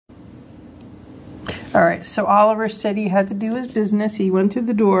All right, so Oliver said he had to do his business. He went to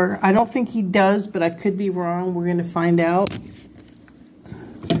the door. I don't think he does, but I could be wrong. We're going to find out.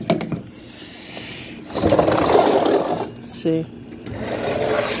 Let's see.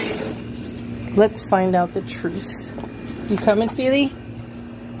 Let's find out the truth. You coming, Feely?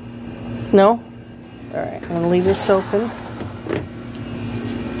 No? All right, I'm going to leave this open.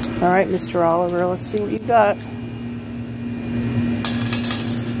 All right, Mr. Oliver, let's see what you got.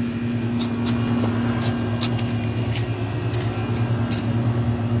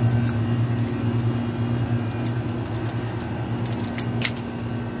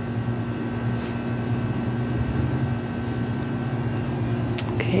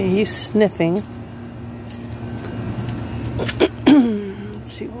 Okay, he's sniffing.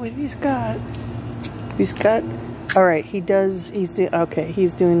 Let's see what he's got. He's got, all right, he does, he's doing, okay,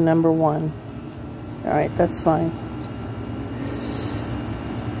 he's doing number 1. All right, that's fine.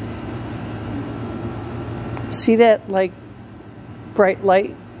 See that, like, bright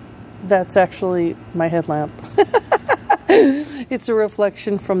light? That's actually my headlamp. It's a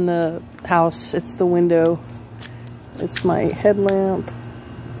reflection from the house. It's the window. It's my headlamp.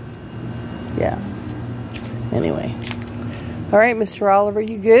 Yeah. Anyway. All right, Mr. Oliver,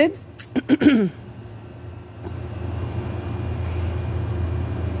 you good?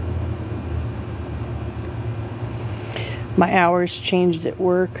 My hours changed at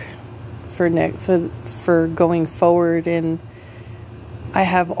work for going forward, and I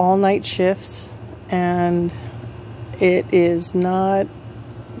have all night shifts, and it is not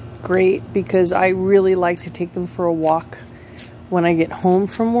great because I really like to take them for a walk when I get home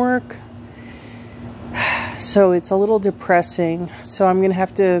from work. So it's a little depressing. So I'm going to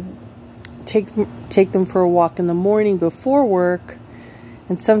have to take them for a walk in the morning before work.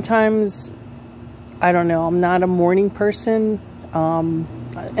 And sometimes, I don't know, I'm not a morning person. And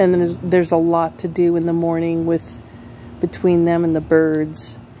there's a lot to do in the morning between them and the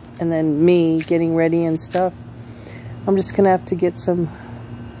birds. And then me getting ready and stuff. I'm just going to have to get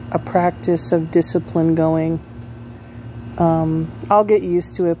a practice of discipline going. I'll get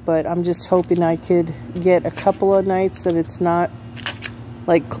used to it, but I'm just hoping I could get a couple of nights that it's not,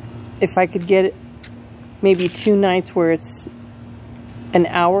 like, if I could get maybe 2 nights where it's an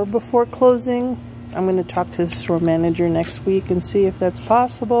hour before closing. I'm going to talk to the store manager next week and see if that's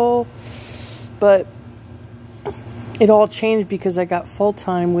possible. But it all changed because I got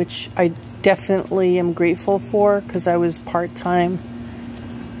full-time, which I definitely am grateful for because I was part-time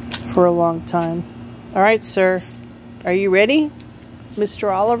for a long time. All right, sir. Are you ready,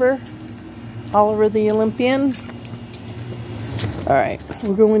 Mr. Oliver? Oliver the Olympian? All right,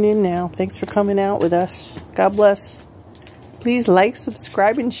 we're going in now. Thanks for coming out with us. God bless. Please like,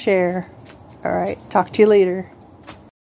 subscribe, and share. All right, talk to you later.